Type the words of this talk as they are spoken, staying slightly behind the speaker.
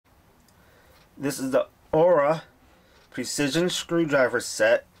This is the ORIA precision screwdriver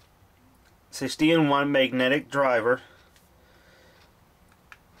set, 60-in-1 magnetic driver,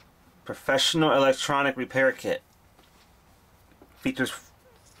 professional electronic repair kit. Features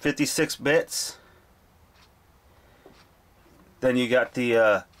 56 bits. Then you got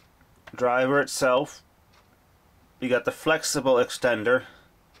the driver itself. You got the flexible extender.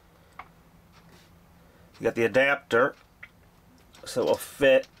 You got the adapter, so it will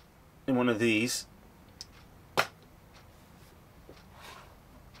fit in one of these.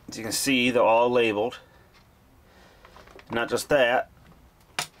 As you can see, they're all labeled. Not just that,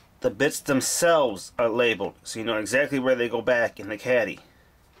 the bits themselves are labeled, so you know exactly where they go back in the caddy.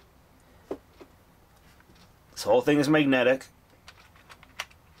 This whole thing is magnetic.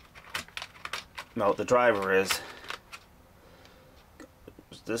 Well, the driver is.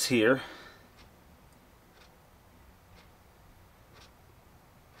 There's this here.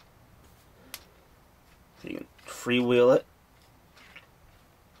 So you can freewheel it.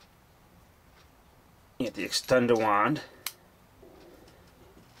 You get the extender wand.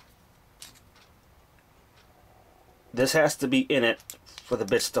 This has to be in it for the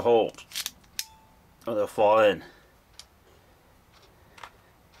bits to hold, or they'll fall in.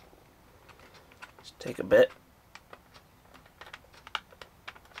 Just take a bit.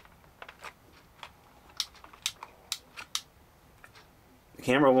 The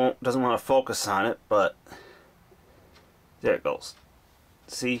camera doesn't want to focus on it, but there it goes.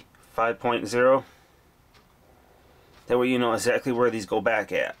 See, 5.0. That way you know exactly where these go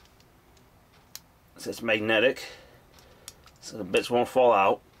back at. So it's magnetic, so the bits won't fall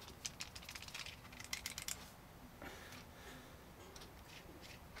out.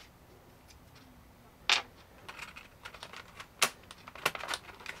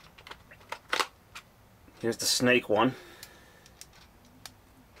 Here's the snake one.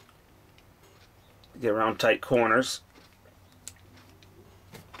 Get around tight corners.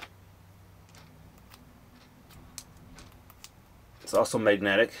 It's also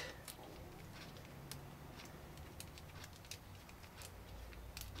magnetic.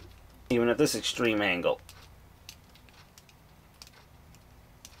 Even at this extreme angle.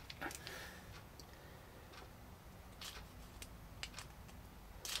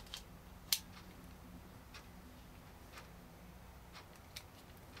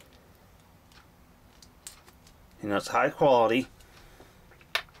 You know, it's high quality.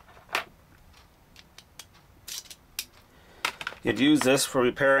 You'd use this for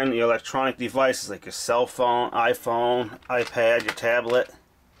repairing your electronic devices like your cell phone, iPhone, iPad, your tablet.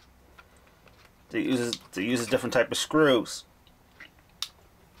 It uses different type of screws.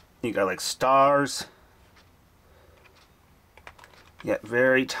 You got like stars. You got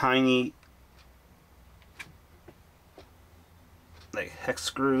very tiny like hex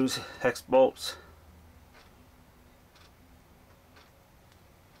screws, hex bolts.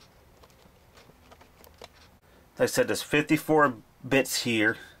 Like I said, there's 54 bits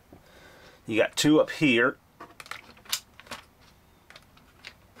here. You got 2 up here.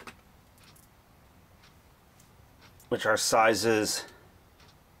 Which are sizes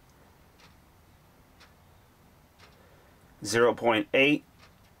 0.8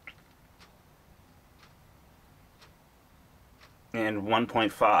 and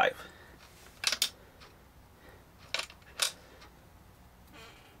 1.5.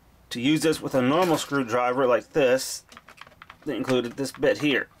 To use this with a normal screwdriver like this, they included this bit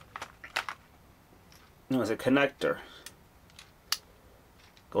here. As a connector.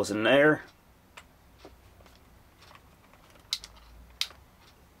 Goes in there.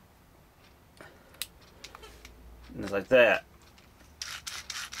 And it's like that.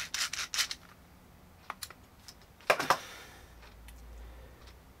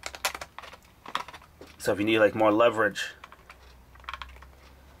 So if you need like more leverage,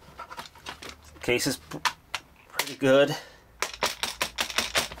 the case is pretty good,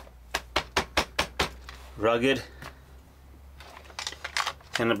 rugged.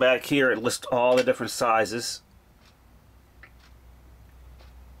 In the back here, it lists all the different sizes.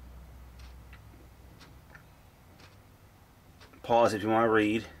 Pause if you want to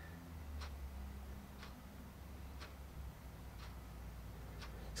read.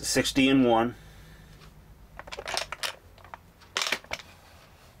 It's a 60-in-1.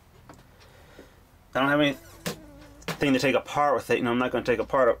 I don't have anything to take apart with it. You know, I'm not going to take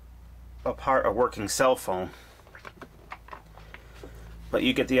apart a working cell phone. But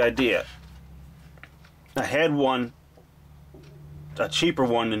you get the idea. I had one, a cheaper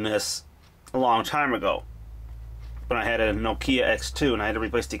one than this, a long time ago. When I had a Nokia X2 and I had to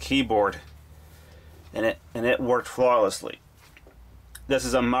replace the keyboard, and it worked flawlessly. this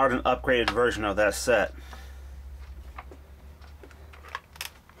is a modern upgraded version of that set.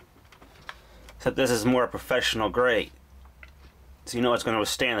 Except this is more professional grade. So you know it's going to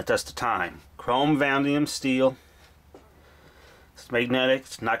withstand the test of time. Chrome vanadium steel. It's magnetic.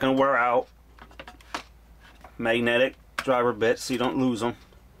 It's not going to wear out. Magnetic driver bits so you don't lose them.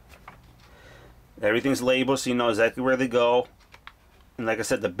 Everything's labeled so you know exactly where they go. And like I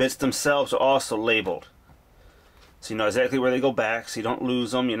said, the bits themselves are also labeled. So you know exactly where they go back so you don't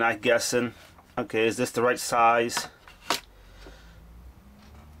lose them. You're not guessing, okay, is this the right size?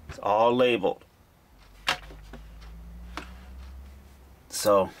 It's all labeled.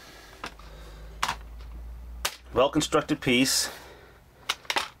 So, well constructed piece.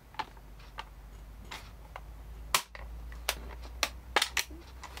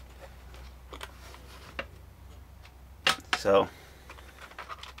 So,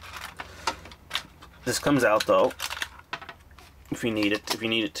 this comes out though, if you need it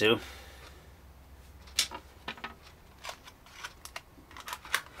to.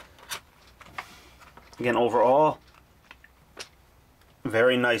 Again, overall,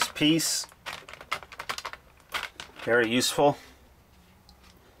 very nice piece, very useful.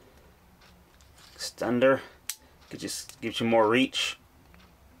 Extender, gives you more reach.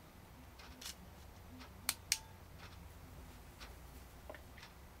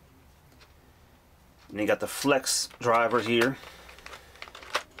 And you got the flex driver here.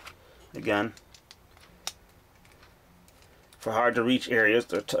 Again, for hard to reach areas,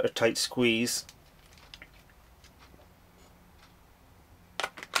 they're a tight squeeze.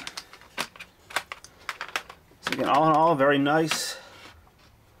 So again, all in all, very nice.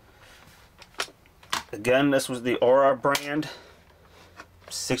 Again, this was the ORIA brand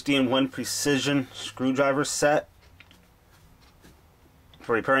 60-in-1 precision screwdriver set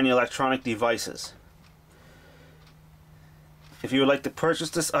for repairing the electronic devices. If you would like to purchase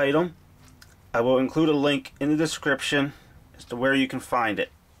this item, I will include a link in the description as to where you can find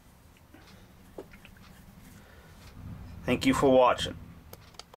it. Thank you for watching.